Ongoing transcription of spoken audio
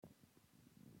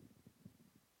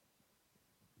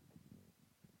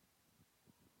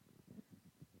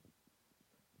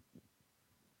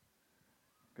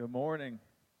Good morning.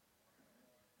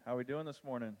 How are we doing this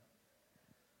morning?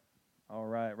 All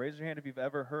right. Raise your hand if you've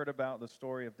ever heard about the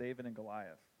story of David and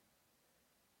Goliath.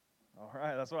 All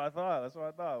right. That's what I thought.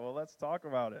 Well, let's talk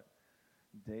about it.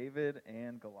 David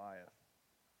and Goliath.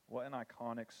 What an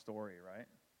iconic story, right?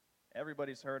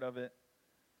 Everybody's heard of it.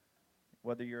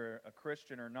 Whether you're a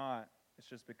Christian or not, it's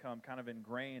just become kind of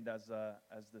ingrained as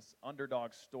this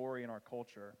underdog story in our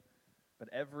culture. But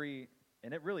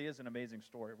and it really is an amazing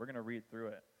story. We're going to read through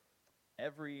it.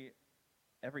 Every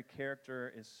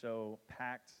character is so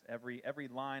packed. Every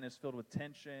line is filled with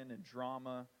tension and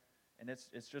drama, and it's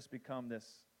just become this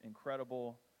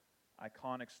incredible,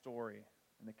 iconic story.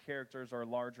 And the characters are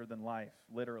larger than life,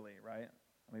 literally, right?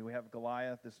 I mean, we have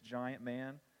Goliath, this giant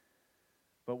man.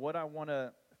 But what I want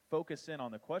to focus in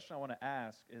on, the question I want to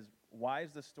ask is, why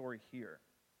is this story here?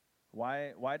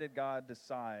 Why did God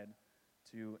decide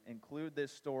to include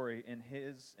this story in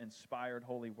His inspired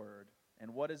holy word?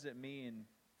 And what does it mean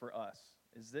for us?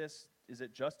 Is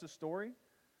it just a story?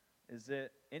 Is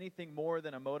it anything more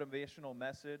than a motivational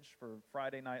message for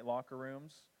Friday night locker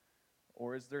rooms?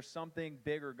 Or is there something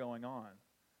bigger going on?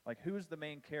 Like, who's the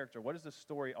main character? What is the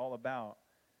story all about?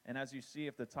 And as you see,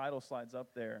 if the title slides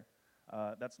up there,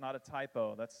 that's not a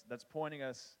typo. That's pointing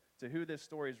us to who this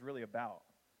story is really about.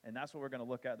 And that's what we're going to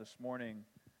look at this morning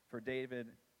for David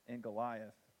and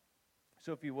Goliath.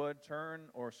 So if you would, turn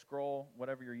or scroll,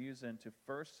 whatever you're using, to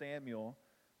 1 Samuel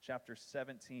chapter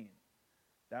 17.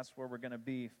 That's where we're going to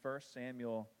be, 1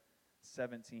 Samuel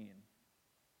 17,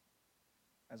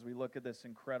 as we look at this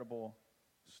incredible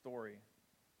story.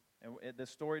 And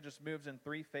this story just moves in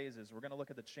three phases. We're going to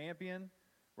look at the champion,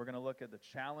 we're going to look at the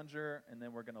challenger, and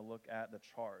then we're going to look at the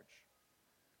charge.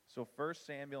 So 1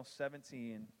 Samuel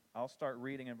 17, I'll start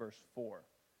reading in verse 4.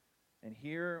 And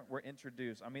here we're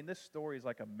introduced. I mean, this story is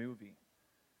like a movie.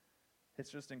 It's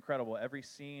just incredible. Every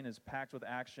scene is packed with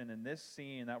action. And this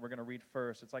scene that we're going to read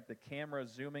first, it's like the camera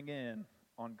zooming in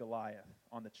on Goliath,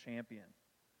 on the champion.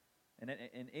 And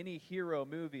in any hero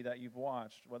movie that you've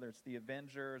watched, whether it's the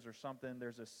Avengers or something,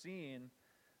 there's a scene,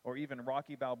 or even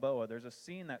Rocky Balboa, there's a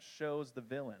scene that shows the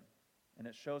villain. And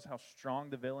it shows how strong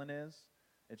the villain is.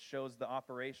 It shows the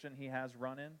operation he has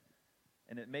running.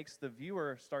 And it makes the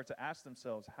viewer start to ask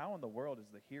themselves, how in the world is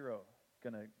the hero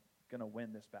gonna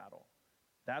win this battle?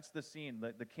 That's the scene.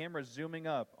 The camera's zooming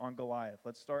up on Goliath.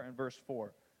 Let's start in verse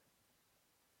 4.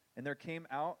 And there came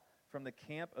out from the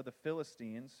camp of the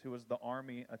Philistines, who was the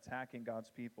army attacking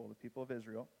God's people, the people of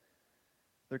Israel.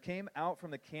 There came out from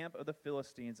the camp of the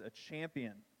Philistines a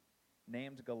champion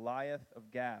named Goliath of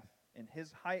Gath, and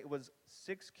his height was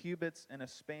 6 cubits and a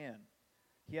span.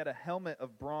 He had a helmet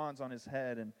of bronze on his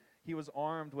head, and he was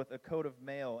armed with a coat of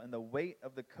mail, and the weight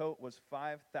of the coat was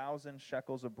 5,000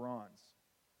 shekels of bronze.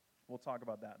 We'll talk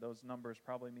about that. Those numbers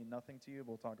probably mean nothing to you, but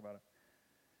we'll talk about it.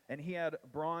 And he had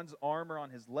bronze armor on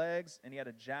his legs, and he had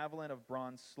a javelin of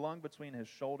bronze slung between his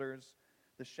shoulders.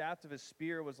 The shaft of his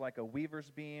spear was like a weaver's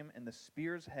beam, and the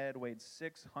spear's head weighed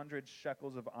 600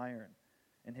 shekels of iron.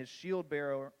 And his shield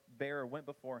bearer went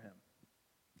before him.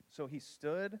 So he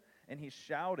stood, and he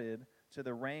shouted to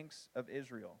the ranks of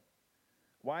Israel,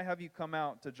 "Why have you come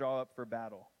out to draw up for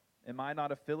battle? Am I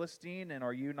not a Philistine, and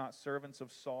are you not servants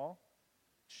of Saul?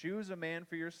 Choose a man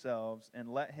for yourselves, and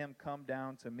let him come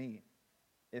down to me.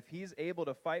 If he's able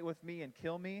to fight with me and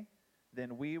kill me,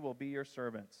 then we will be your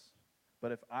servants.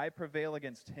 But if I prevail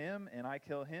against him and I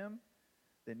kill him,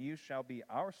 then you shall be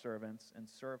our servants and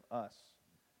serve us."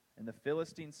 And the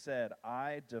Philistines said,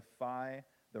 "I defy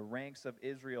the ranks of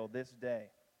Israel this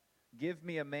day. Give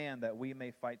me a man that we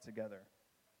may fight together."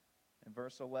 In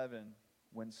verse 11,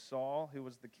 when Saul, who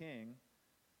was the king,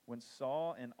 when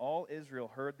Saul and all Israel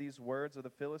heard these words of the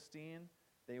Philistine,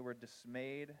 they were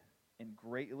dismayed and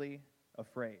greatly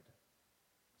afraid.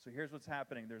 So here's what's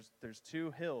happening. There's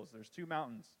two hills, there's two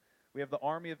mountains. We have the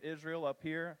army of Israel up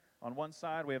here on one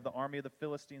side, we have the army of the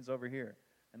Philistines over here,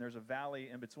 and there's a valley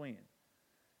in between.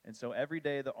 And so every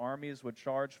day the armies would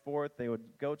charge forth, they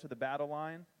would go to the battle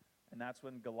line, and that's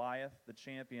when Goliath, the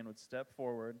champion, would step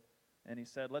forward, and he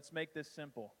said, "Let's make this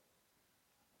simple.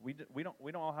 We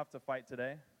don't all have to fight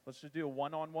today. Let's just do a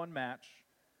one-on-one match.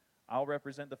 I'll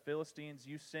represent the Philistines,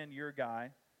 you send your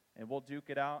guy, and we'll duke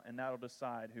it out, and that'll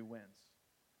decide who wins."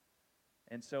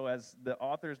 And so as the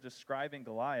author is describing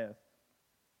Goliath,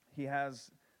 he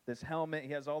has this helmet,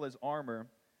 he has all his armor.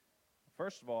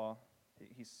 First of all,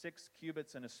 he's 6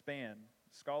 cubits and a span.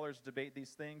 Scholars debate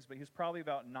these things, but he's probably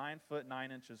about 9 foot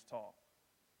 9 inches tall.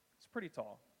 It's pretty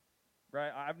tall,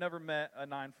 right? I've never met a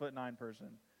 9'9"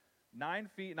 person. 9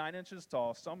 feet, 9 inches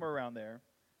tall, somewhere around there.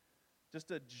 Just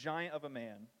a giant of a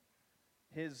man.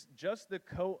 Just the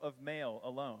coat of mail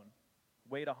alone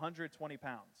weighed 120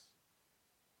 pounds,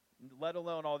 let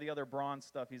alone all the other bronze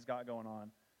stuff he's got going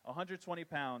on. 120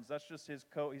 pounds, that's just his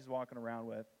coat he's walking around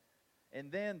with.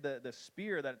 And then the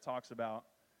spear that it talks about,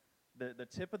 the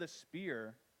tip of the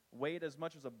spear weighed as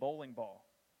much as a bowling ball,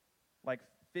 like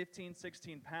 15,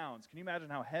 16 pounds. Can you imagine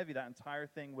how heavy that entire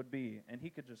thing would be? And he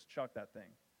could just chuck that thing.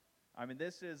 I mean,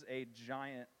 this is a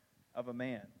giant of a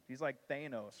man. He's like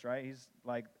Thanos, right? He's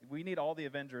like, we need all the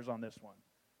Avengers on this one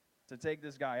to take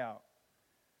this guy out.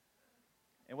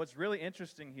 And what's really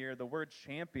interesting here, the word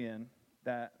champion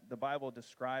that the Bible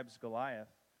describes Goliath,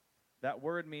 that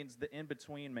word means the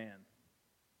in-between man.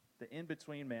 The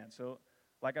in-between man. So,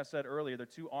 like I said earlier, there are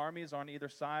two armies on either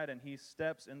side, and he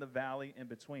steps in the valley in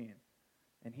between,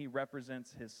 and he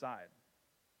represents his side.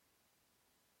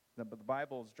 But the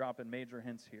Bible is dropping major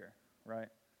hints here, right?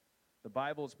 The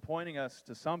Bible is pointing us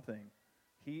to something.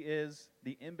 He is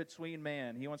the in-between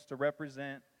man. He wants to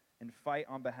represent and fight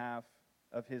on behalf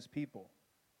of his people.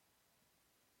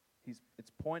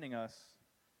 It's pointing us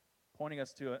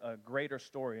to a greater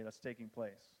story that's taking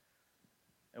place.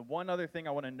 And one other thing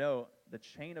I want to note, the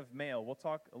chain of mail, we'll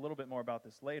talk a little bit more about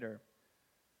this later.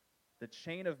 The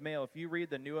chain of mail, if you read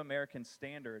the New American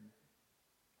Standard,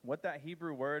 what that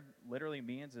Hebrew word literally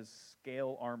means is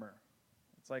scale armor.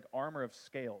 It's like armor of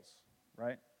scales,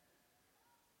 right?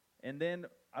 And then,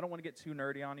 I don't want to get too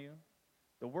nerdy on you.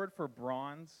 The word for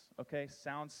bronze, okay,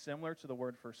 sounds similar to the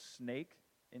word for snake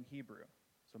in Hebrew.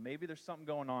 So maybe there's something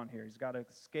going on here. He's got a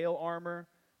scale armor,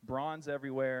 bronze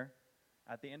everywhere.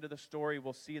 At the end of the story,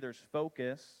 we'll see there's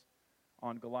focus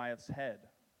on Goliath's head.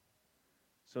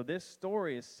 So this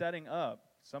story is setting up,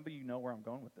 some of you know where I'm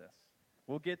going with this.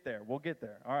 We'll get there.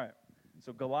 All right.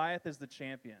 So Goliath is the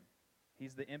champion.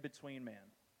 He's the in-between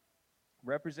man,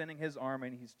 representing his army,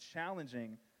 and he's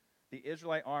challenging the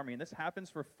Israelite army. And this happens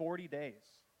for 40 days.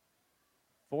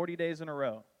 40 days in a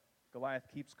row. Goliath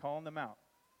keeps calling them out.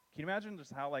 Can you imagine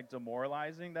just how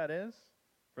demoralizing that is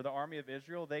for the army of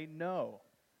Israel? They know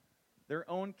their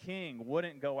own king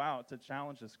wouldn't go out to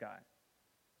challenge this guy.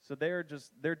 So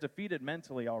they're defeated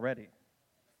mentally already.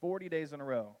 40 days in a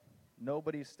row.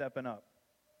 Nobody's stepping up.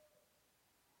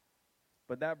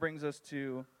 But that brings us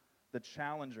to the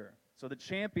challenger. So the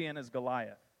champion is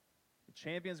Goliath. The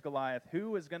champion is Goliath.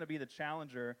 Who is going to be the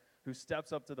challenger who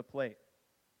steps up to the plate?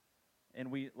 And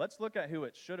let's look at who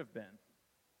it should have been.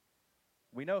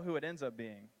 We know who it ends up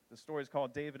being. The story is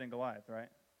called David and Goliath, right?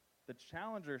 The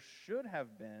challenger should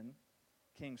have been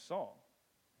King Saul.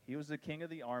 He was the king of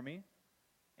the army.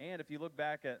 And if you look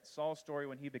back at Saul's story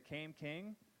when he became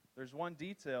king, there's one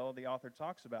detail the author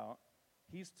talks about.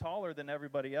 He's taller than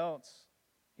everybody else.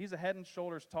 He's a head and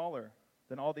shoulders taller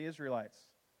than all the Israelites.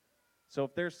 So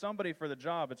if there's somebody for the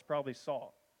job, it's probably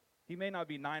Saul. He may not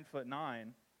be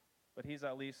 9'9", but he's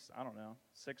at least,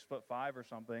 6'5" or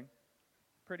something.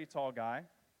 Pretty tall guy.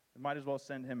 We might as well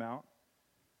send him out.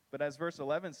 But as verse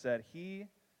 11 said, he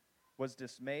was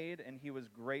dismayed and he was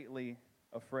greatly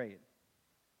afraid.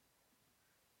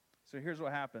 So here's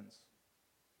what happens.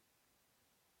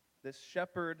 This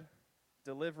shepherd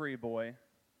delivery boy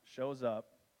shows up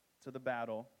to the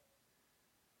battle.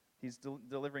 He's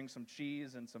delivering some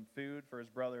cheese and some food for his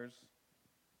brothers.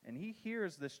 And he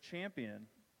hears this champion,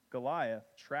 Goliath,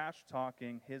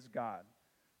 trash-talking his God.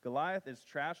 Goliath is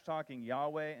trash-talking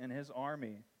Yahweh and his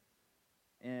army.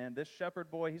 And this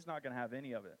shepherd boy, he's not going to have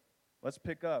any of it. Let's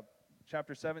pick up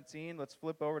chapter 17. Let's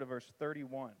flip over to verse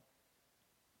 31.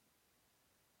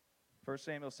 1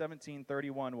 Samuel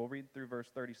 17:31. We'll read through verse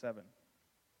 37.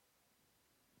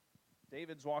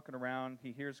 David's walking around.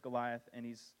 He hears Goliath, and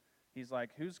he's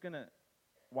like,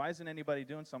 why isn't anybody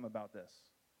doing something about this?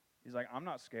 He's like, I'm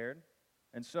not scared.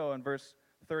 And so in verse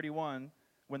 31,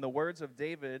 when the words that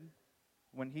David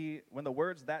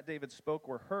spoke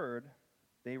were heard,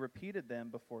 they repeated them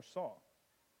before Saul.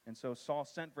 And so Saul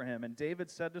sent for him. And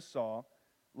David said to Saul,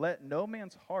 let no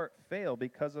man's heart fail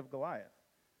because of Goliath.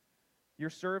 Your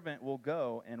servant will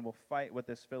go and will fight with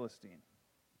this Philistine.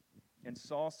 And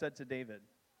Saul said to David,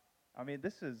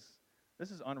 this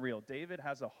is unreal. David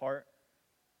has a heart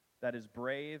that is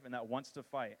brave and that wants to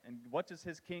fight. And what does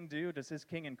his king do? Does his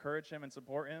king encourage him and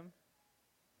support him?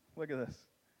 Look at this.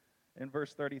 In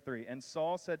verse 33, and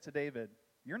Saul said to David,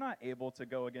 you're not able to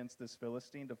go against this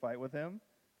Philistine to fight with him,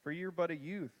 for you're but a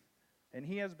youth, and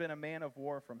he has been a man of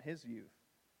war from his youth.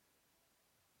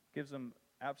 Gives him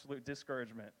absolute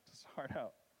discouragement to start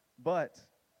out. But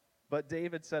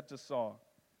David said to Saul,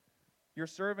 your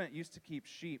servant used to keep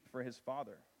sheep for his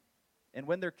father. And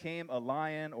when there came a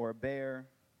lion or a bear,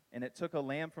 and it took a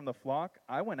lamb from the flock,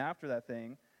 I went after that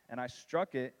thing, and I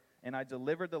struck it, and I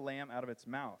delivered the lamb out of its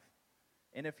mouth.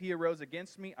 And if he arose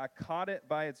against me, I caught it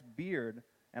by its beard,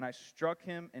 and I struck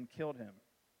him and killed him.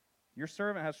 Your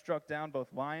servant has struck down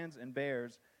both lions and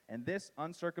bears, and this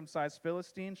uncircumcised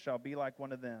Philistine shall be like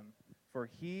one of them, for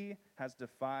he has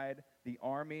defied the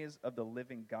armies of the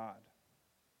living God.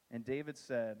 And David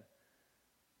said,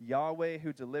 Yahweh,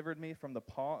 who delivered me from the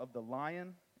paw of the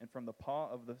lion and from the paw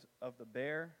of the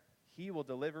bear, he will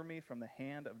deliver me from the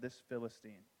hand of this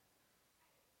Philistine.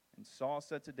 And Saul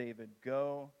said to David,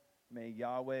 Go, may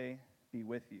Yahweh be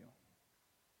with you.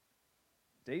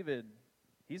 David,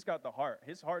 he's got the heart.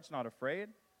 His heart's not afraid.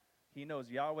 He knows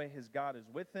Yahweh, his God, is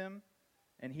with him,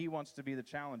 and he wants to be the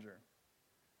challenger.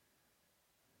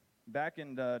 Back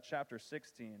in chapter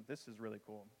 16, this is really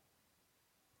cool.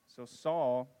 So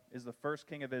Saul is the first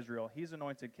king of Israel. He's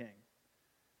anointed king.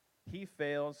 He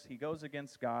fails. He goes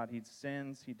against God. He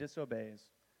sins. He disobeys.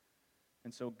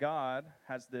 And so God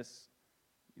has this,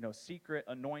 secret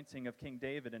anointing of King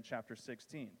David in chapter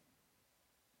 16.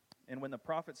 And when the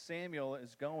prophet Samuel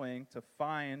is going to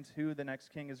find who the next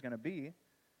king is going to be,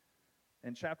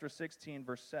 in chapter 16,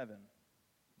 verse 7,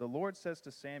 the Lord says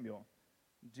to Samuel,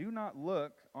 Do not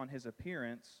look on his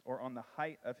appearance or on the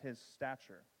height of his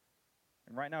stature.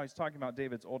 And right now he's talking about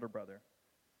David's older brother.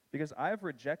 Because I have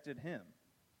rejected him.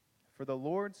 For the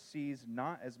Lord sees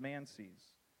not as man sees.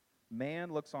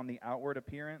 Man looks on the outward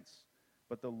appearance,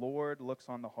 but the Lord looks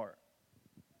on the heart.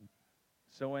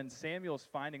 So when Samuel's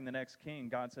finding the next king,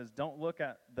 God says, don't look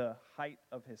at the height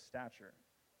of his stature.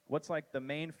 What's like the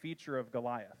main feature of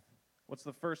Goliath? What's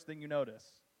the first thing you notice?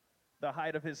 The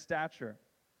height of his stature.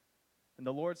 And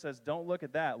the Lord says, don't look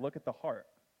at that, look at the heart.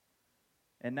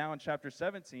 And now in chapter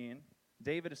 17,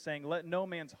 David is saying, let no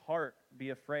man's heart be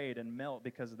afraid and melt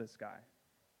because of this guy.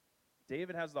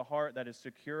 David has the heart that is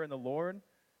secure in the Lord,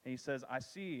 and he says, I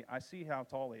see how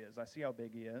tall he is. I see how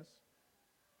big he is.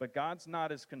 But God's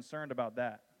not as concerned about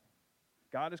that.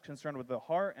 God is concerned with the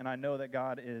heart, and I know that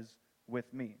God is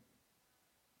with me.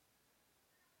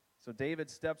 So David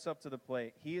steps up to the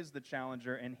plate. He is the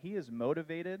challenger, and he is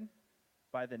motivated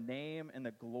by the name and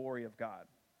the glory of God.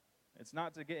 It's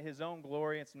not to get his own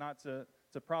glory. It's not to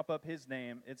prop up his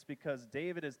name. It's because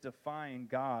David is defying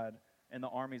God and the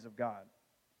armies of God.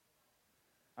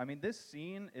 I mean, this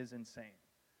scene is insane.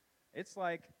 It's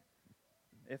like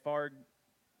if our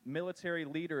military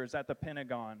leaders at the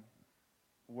Pentagon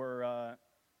were,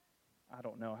 I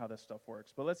don't know how this stuff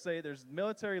works, but let's say there's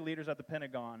military leaders at the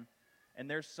Pentagon, and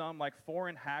there's some like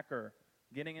foreign hacker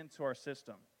getting into our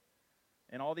system.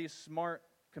 And all these smart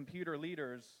computer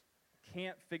leaders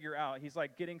can't figure out, he's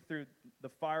like getting through the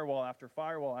firewall after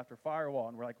firewall after firewall,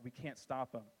 and we're like, we can't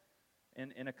stop him.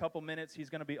 In a couple minutes, he's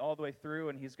going to be all the way through,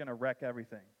 and he's going to wreck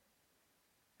everything.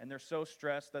 And they're so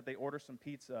stressed that they order some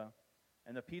pizza,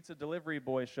 and the pizza delivery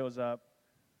boy shows up,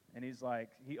 and he's like,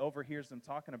 he overhears them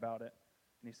talking about it,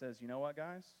 and he says, you know what,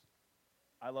 guys?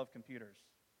 I love computers.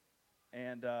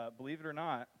 And believe it or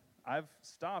not, I've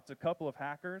stopped a couple of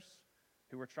hackers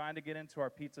who were trying to get into our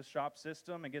pizza shop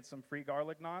system and get some free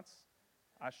garlic knots.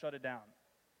 I shut it down.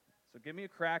 So give me a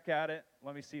crack at it.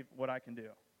 Let me see what I can do.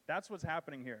 That's what's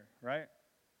happening here, right?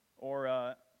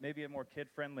 Or maybe a more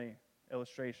kid-friendly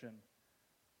illustration.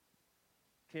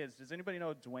 Kids, does anybody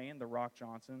know Dwayne The Rock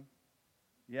Johnson?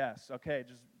 Yes, okay,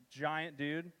 just giant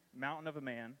dude, mountain of a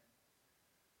man.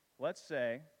 Let's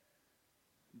say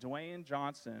Dwayne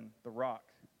Johnson, The Rock,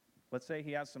 let's say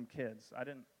he has some kids.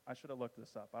 I should have looked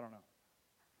this up, I don't know.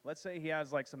 Let's say he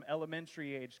has like some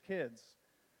elementary age kids,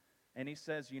 and he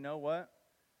says, you know what?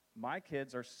 My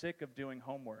kids are sick of doing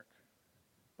homework,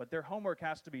 but their homework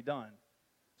has to be done.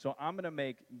 So I'm going to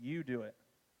make you do it.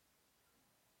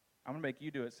 I'm going to make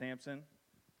you do it, Samson.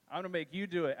 I'm going to make you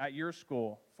do it at your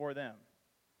school for them.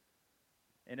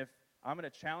 And if I'm going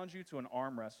to challenge you to an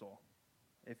arm wrestle.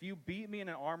 If you beat me in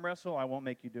an arm wrestle, I won't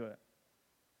make you do it.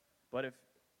 But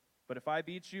if I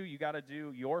beat you, you got to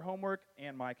do your homework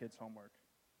and my kids' homework.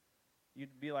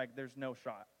 You'd be like, there's no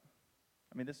shot.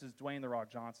 I mean, this is Dwayne The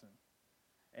Rock Johnson.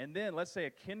 And then let's say a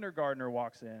kindergartner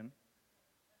walks in,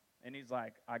 and he's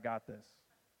like, I got this.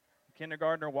 The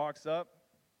kindergartner walks up,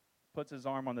 puts his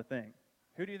arm on the thing.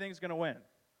 Who do you think is going to win?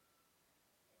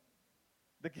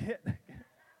 The kid.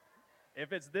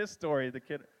 If it's this story, the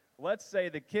kid. Let's say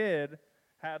the kid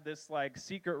had this like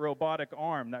secret robotic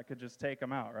arm that could just take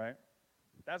him out, right?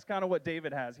 That's kind of what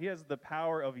David has. He has the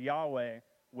power of Yahweh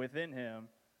within him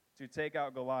to take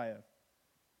out Goliath.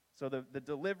 So the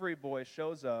delivery boy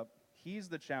shows up. He's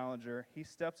the challenger. He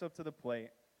steps up to the plate.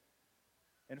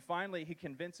 And finally, he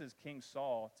convinces King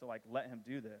Saul to like let him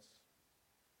do this.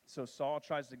 So Saul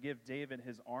tries to give David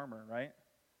his armor, right?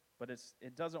 But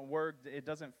it doesn't work. It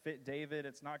doesn't fit David.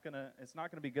 It's not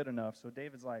gonna be good enough. So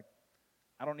David's like,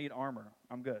 I don't need armor.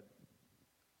 I'm good.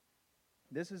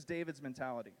 This is David's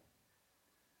mentality.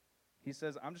 He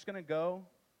says, I'm just going to go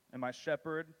in my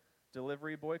shepherd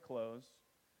delivery boy clothes.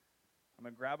 I'm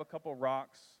going to grab a couple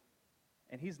rocks.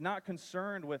 And he's not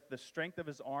concerned with the strength of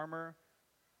his armor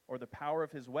or the power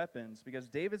of his weapons, because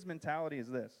David's mentality is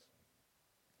this.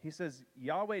 He says,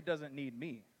 Yahweh doesn't need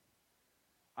me.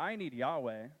 I need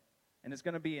Yahweh, and it's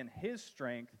going to be in his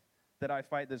strength that I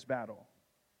fight this battle.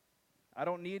 I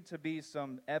don't need to be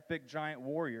some epic giant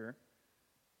warrior.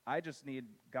 I just need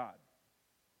God,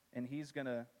 and he's going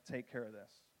to take care of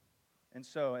this. And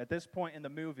so at this point in the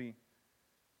movie,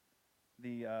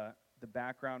 the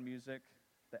background music,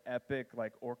 the epic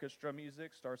like orchestra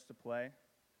music starts to play.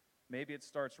 Maybe it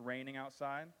starts raining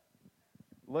outside.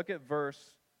 Look at verse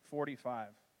 45.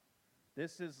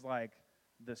 This is like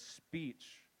the speech,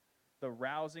 the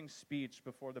rousing speech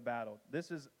before the battle.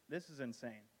 This is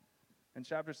insane. In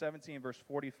chapter 17, verse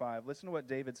 45, listen to what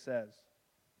David says.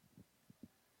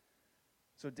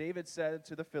 So David said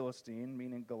to the Philistine,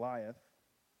 meaning Goliath,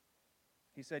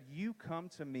 he said, you come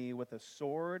to me with a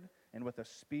sword and with a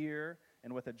spear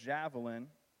and with a javelin,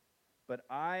 but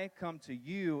I come to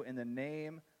you in the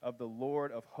name of the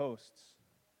Lord of hosts,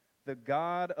 the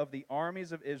God of the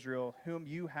armies of Israel, whom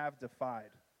you have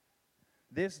defied.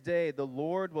 This day the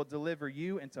Lord will deliver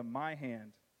you into my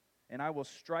hand, and I will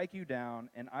strike you down,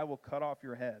 and I will cut off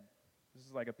your head. This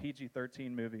is like a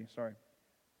PG-13 movie, sorry.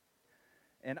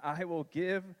 And I will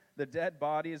give the dead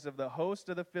bodies of the host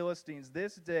of the Philistines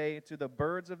this day to the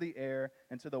birds of the air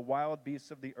and to the wild beasts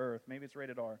of the earth. Maybe it's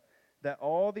rated R. That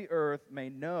all the earth may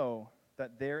know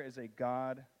that there is a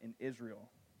God in Israel.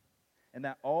 And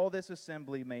that all this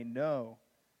assembly may know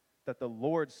that the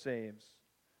Lord saves,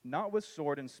 not with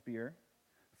sword and spear,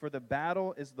 for the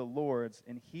battle is the Lord's,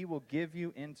 and he will give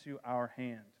you into our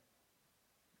hand.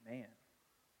 Man,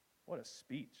 what a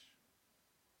speech.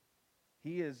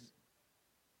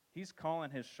 He's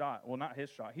calling his shot. Well, not his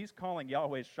shot. He's calling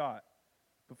Yahweh's shot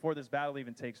before this battle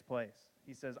even takes place.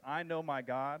 He says, I know my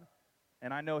God,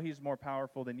 and I know he's more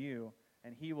powerful than you,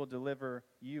 and he will deliver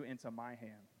you into my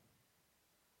hand.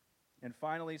 And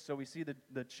finally, so we see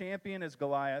the champion is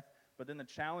Goliath, but then the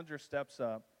challenger steps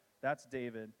up. That's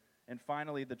David. And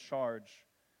finally, the charge.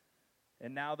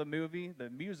 And now the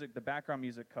music, the background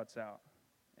music cuts out,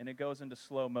 and it goes into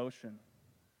slow motion.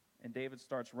 And David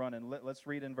starts running. Let's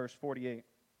read in verse 48.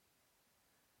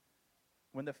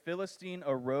 When the Philistine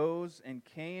arose and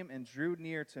came and drew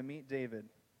near to meet David,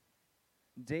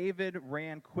 David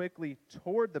ran quickly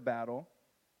toward the battle.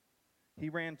 He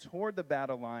ran toward the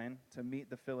battle line to meet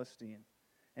the Philistine.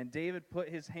 And David put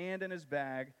his hand in his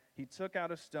bag. He took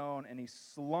out a stone and he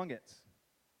slung it.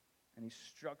 And he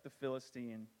struck the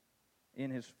Philistine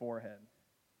in his forehead.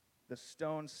 The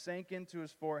stone sank into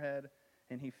his forehead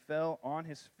and he fell on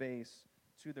his face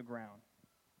to the ground.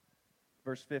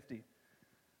 Verse 50.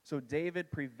 So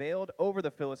David prevailed over the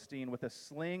Philistine with a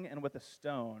sling and with a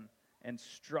stone, and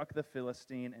struck the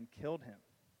Philistine and killed him.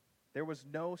 There was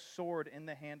no sword in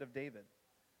the hand of David.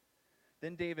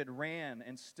 Then David ran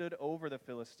and stood over the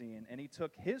Philistine, and he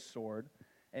took his sword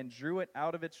and drew it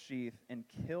out of its sheath and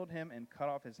killed him and cut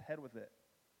off his head with it.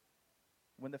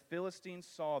 When the Philistines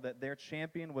saw that their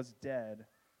champion was dead,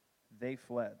 they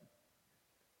fled.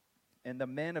 And the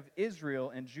men of Israel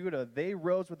and Judah, they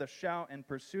rose with a shout and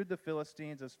pursued the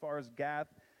Philistines as far as Gath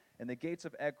and the gates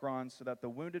of Ekron, so that the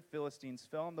wounded Philistines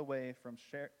fell on the way from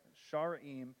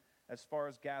Sharaim as far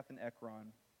as Gath and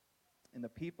Ekron. And the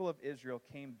people of Israel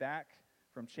came back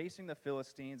from chasing the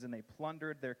Philistines, and they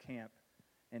plundered their camp.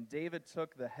 And David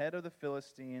took the head of the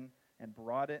Philistine and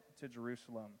brought it to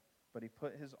Jerusalem, but he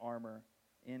put his armor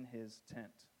in his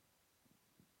tent.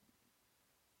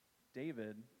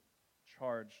 David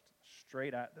charged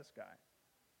straight at this guy.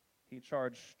 He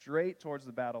charged straight towards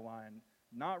the battle line,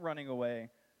 not running away,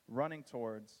 running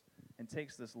towards, and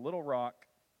takes this little rock,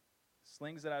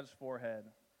 slings it at his forehead,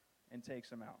 and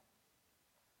takes him out.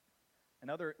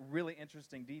 Another really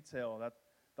interesting detail that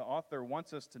the author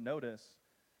wants us to notice,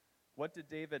 what did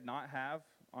David not have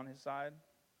on his side?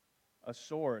 A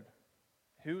sword.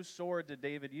 Whose sword did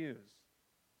David use?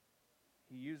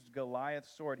 He used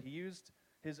Goliath's sword. He used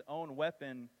his own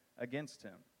weapon against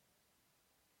him.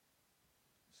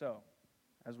 So,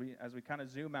 as we kind of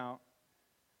zoom out,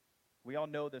 we all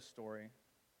know this story.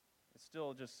 It's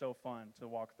still just so fun to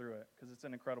walk through it because it's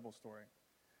an incredible story.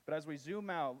 But as we zoom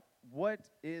out, what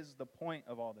is the point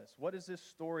of all this? What is this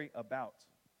story about?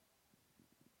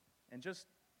 And just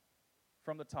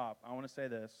from the top, I want to say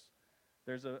this.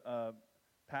 There's a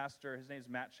pastor, his name's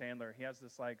Matt Chandler. He has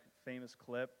this like famous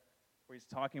clip where he's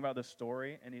talking about the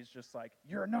story, and he's just like,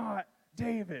 "You're not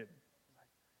David.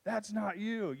 That's not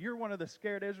you. You're one of the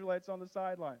scared Israelites on the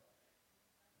sideline."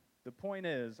 The point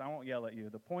is, I won't yell at you.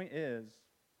 The point is,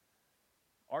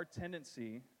 our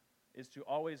tendency is to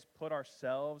always put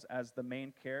ourselves as the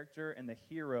main character and the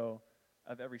hero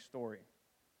of every story.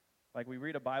 Like we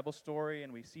read a Bible story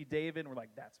and we see David and we're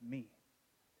like, that's me.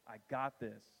 I got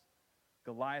this.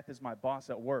 Goliath is my boss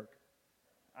at work.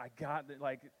 I got it.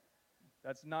 Like,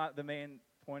 that's not the main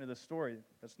point of the story.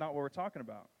 That's not what we're talking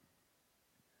about.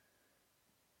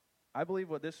 I believe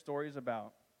what this story is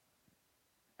about,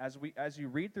 as you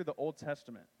read through the Old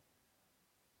Testament,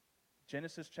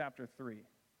 Genesis chapter 3,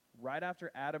 right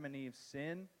after Adam and Eve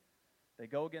sin, they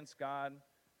go against God,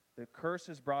 the curse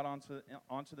is brought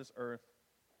onto this earth.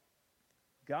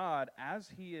 God, as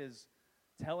he is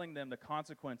telling them the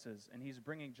consequences and he's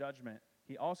bringing judgment,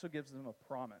 he also gives them a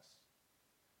promise.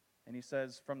 And he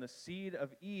says, from the seed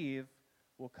of Eve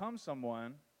will come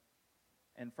someone,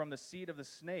 and from the seed of the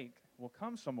snake will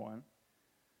come someone,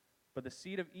 but the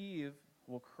seed of Eve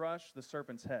will crush the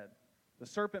serpent's head. The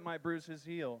serpent might bruise his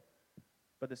heel,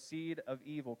 but the seed of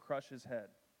Eve will crush his head.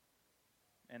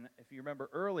 And if you remember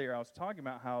earlier, I was talking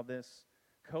about how this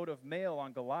coat of mail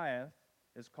on Goliath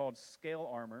is called scale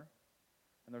armor,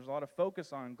 and there's a lot of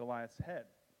focus on Goliath's head.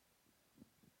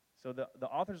 So the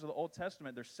authors of the Old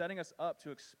Testament, they're setting us up to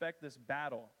expect this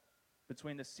battle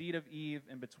between the seed of Eve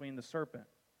and between the serpent.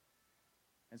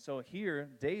 And so here,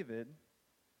 David,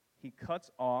 he cuts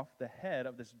off the head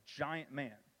of this giant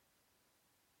man.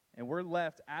 And we're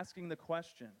left asking the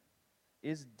question,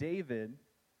 is David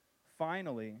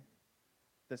finally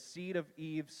the seed of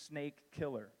Eve's snake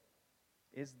killer?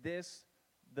 Is this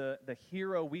the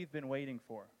hero we've been waiting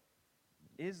for?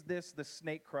 Is this the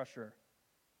snake crusher?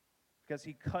 Because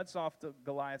he cuts off the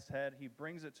Goliath's head, he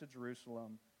brings it to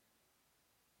Jerusalem,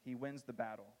 he wins the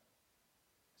battle.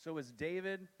 So is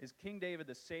King David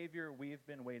the savior we've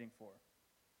been waiting for?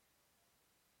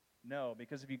 No,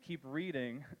 because if you keep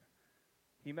reading,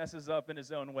 he messes up in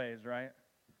his own ways, right?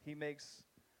 He makes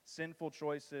sinful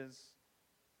choices.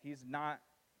 He's not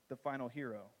the final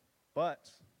hero. But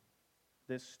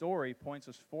this story points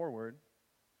us forward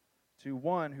to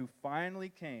one who finally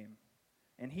came,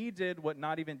 and he did what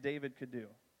not even David could do.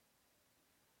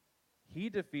 He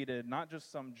defeated not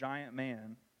just some giant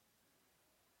man.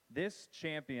 This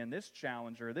champion, this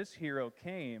challenger, this hero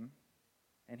came,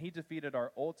 and he defeated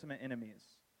our ultimate enemies.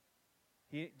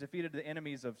 He defeated the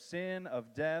enemies of sin,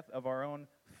 of death, of our own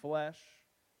flesh,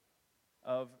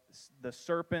 of the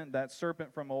serpent, that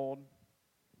serpent from old.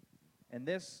 And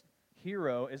this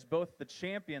hero is both the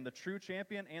champion, the true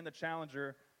champion, and the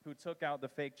challenger who took out the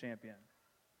fake champion.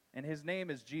 And his name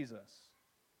is Jesus.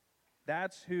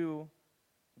 That's who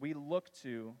we look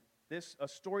to. A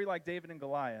story like David and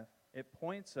Goliath, it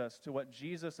points us to what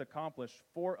Jesus accomplished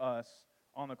for us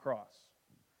on the cross.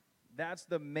 That's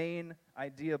the main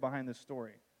idea behind this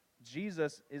story.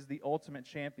 Jesus is the ultimate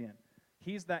champion.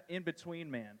 He's that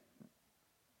in-between man.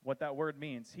 What that word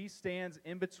means. He stands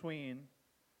in between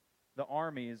the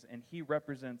armies, and he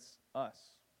represents us.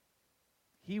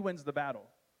 He wins the battle.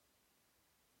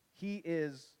 He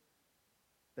is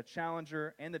the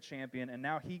challenger and the champion, and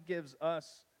now he gives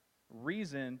us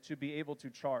reason to be able to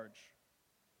charge.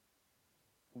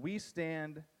 We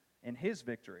stand in his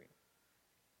victory.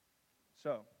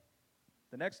 So,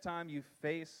 the next time you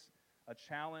face a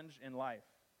challenge in life,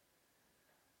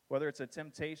 whether it's a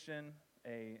temptation,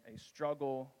 a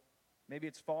struggle, maybe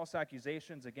it's false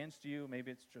accusations against you,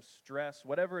 maybe it's just stress,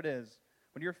 whatever it is,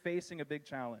 when you're facing a big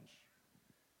challenge,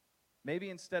 maybe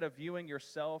instead of viewing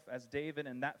yourself as David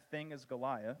and that thing as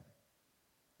Goliath,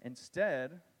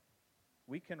 instead,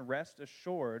 we can rest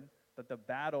assured that the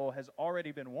battle has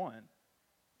already been won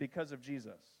because of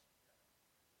Jesus.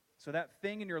 So that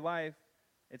thing in your life,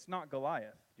 it's not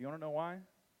Goliath. Do you want to know why?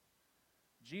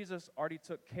 Jesus already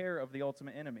took care of the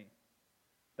ultimate enemy.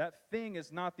 That thing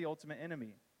is not the ultimate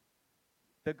enemy.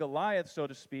 The Goliath, so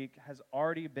to speak, has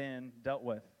already been dealt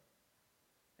with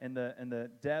in the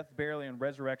death, burial, and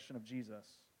resurrection of Jesus.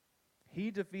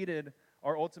 He defeated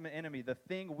our ultimate enemy, the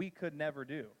thing we could never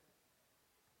do.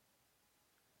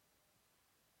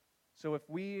 So if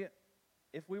we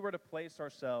were to place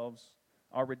ourselves,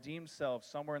 our redeemed selves,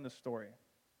 somewhere in the story,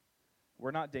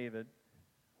 we're not David.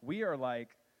 We are like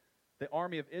the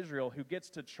army of Israel who gets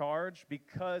to charge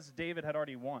because David had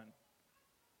already won.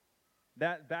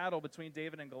 That battle between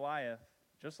David and Goliath,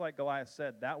 just like Goliath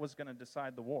said, that was going to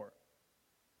decide the war.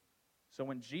 So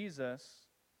when Jesus,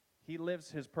 he lives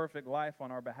his perfect life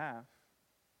on our behalf,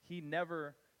 he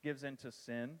never gives in to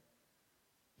sin.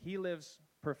 He lives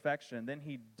perfection. Then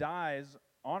he dies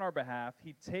on our behalf.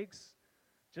 He takes,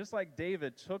 just like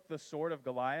David took the sword of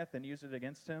Goliath and used it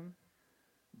against him,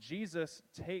 Jesus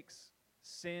takes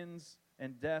sin's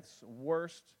and death's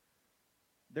worst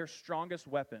their strongest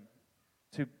weapon,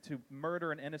 to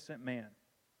murder an innocent man,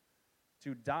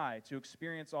 to die, to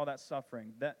experience all that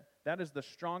suffering. That is the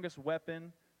strongest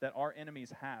weapon that our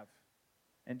enemies have.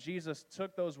 And Jesus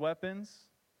took those weapons,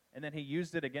 and then he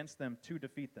used it against them to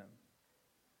defeat them.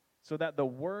 So that the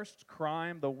worst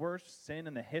crime, the worst sin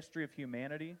in the history of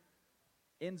humanity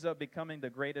ends up becoming the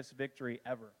greatest victory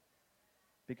ever.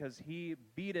 Because he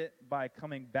beat it by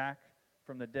coming back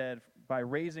from the dead, by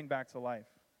raising back to life.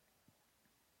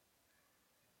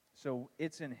 So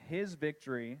it's in his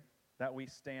victory that we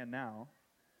stand now,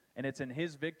 and it's in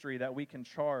his victory that we can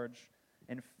charge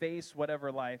and face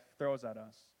whatever life throws at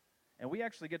us. And we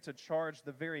actually get to charge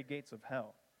the very gates of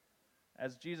hell.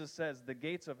 As Jesus says, the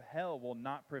gates of hell will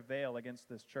not prevail against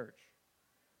this church.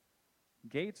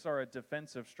 Gates are a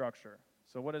defensive structure.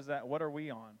 So what is that? What are we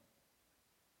on?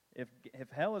 If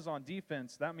hell is on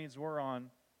defense, that means we're on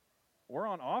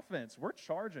offense. We're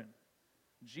charging.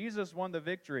 Jesus won the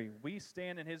victory. We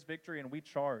stand in his victory and we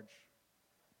charge.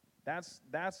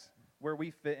 That's where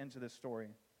we fit into this story.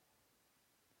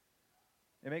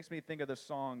 It makes me think of the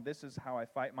song, "This Is How I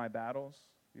Fight My Battles."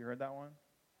 You heard that one?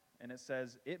 And it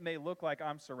says, "It may look like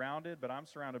I'm surrounded, but I'm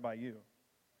surrounded by you."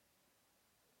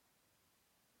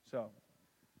 So,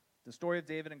 the story of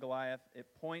David and Goliath,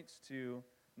 it points to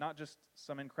not just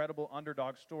some incredible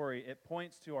underdog story, it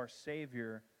points to our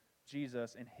Savior,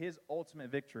 Jesus, and his ultimate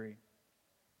victory.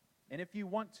 And if you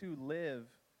want to live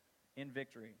in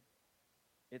victory,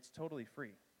 it's totally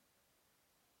free.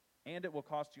 And it will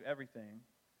cost you everything,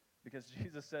 because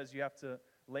Jesus says you have to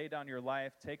lay down your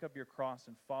life, take up your cross,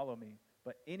 and follow me.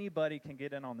 But anybody can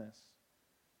get in on this.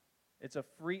 It's a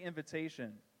free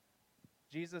invitation.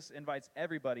 Jesus invites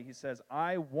everybody. He says,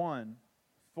 "I won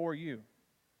for you."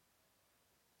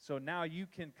 So now you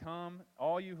can come,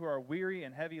 all you who are weary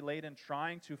and heavy laden,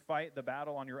 trying to fight the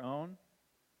battle on your own,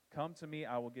 come to me,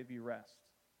 I will give you rest.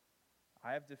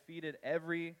 I have defeated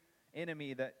every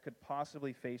enemy that could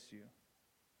possibly face you.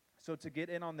 So to get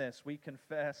in on this, we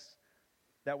confess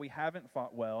that we haven't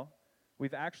fought well.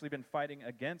 We've actually been fighting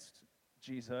against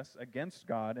Jesus, against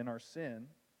God in our sin.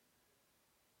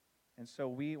 And so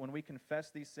when we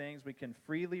confess these things, we can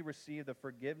freely receive the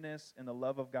forgiveness and the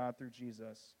love of God through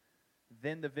Jesus.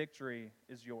 Then the victory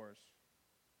is yours.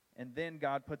 And then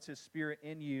God puts his Spirit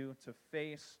in you to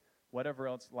face whatever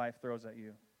else life throws at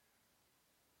you.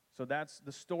 So that's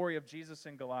the story of Jesus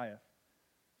and Goliath.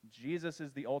 Jesus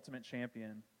is the ultimate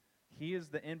champion. He is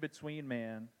the in-between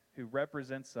man who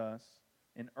represents us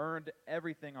and earned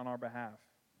everything on our behalf.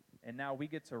 And now we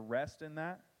get to rest in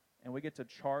that, and we get to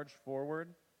charge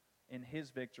forward in his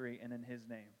victory and in his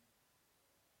name.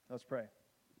 Let's pray.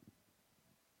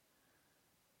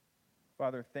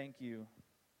 Father, thank you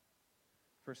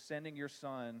for sending your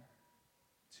Son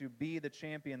to be the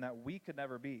champion that we could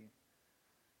never be.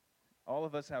 All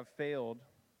of us have failed,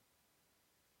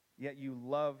 yet you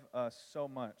love us so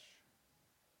much.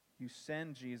 You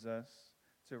send Jesus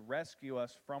to rescue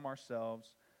us from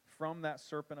ourselves, from that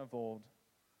serpent of old,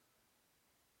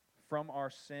 from our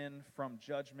sin, from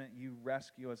judgment. You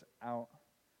rescue us out,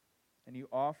 and you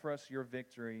offer us your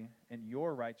victory and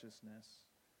your righteousness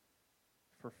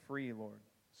for free, Lord.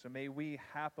 So may we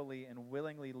happily and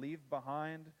willingly leave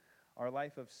behind our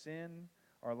life of sin,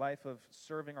 our life of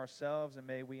serving ourselves, and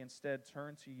may we instead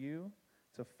turn to you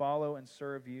to follow and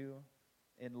serve you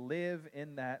and live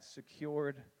in that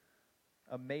secured,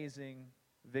 amazing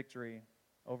victory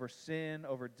over sin,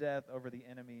 over death, over the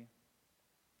enemy.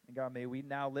 And God, may we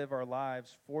now live our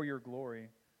lives for your glory,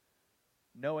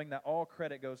 knowing that all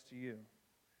credit goes to you,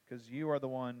 because you are the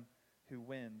one who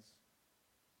wins.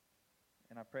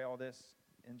 And I pray all this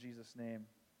in Jesus' name.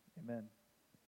 Amen.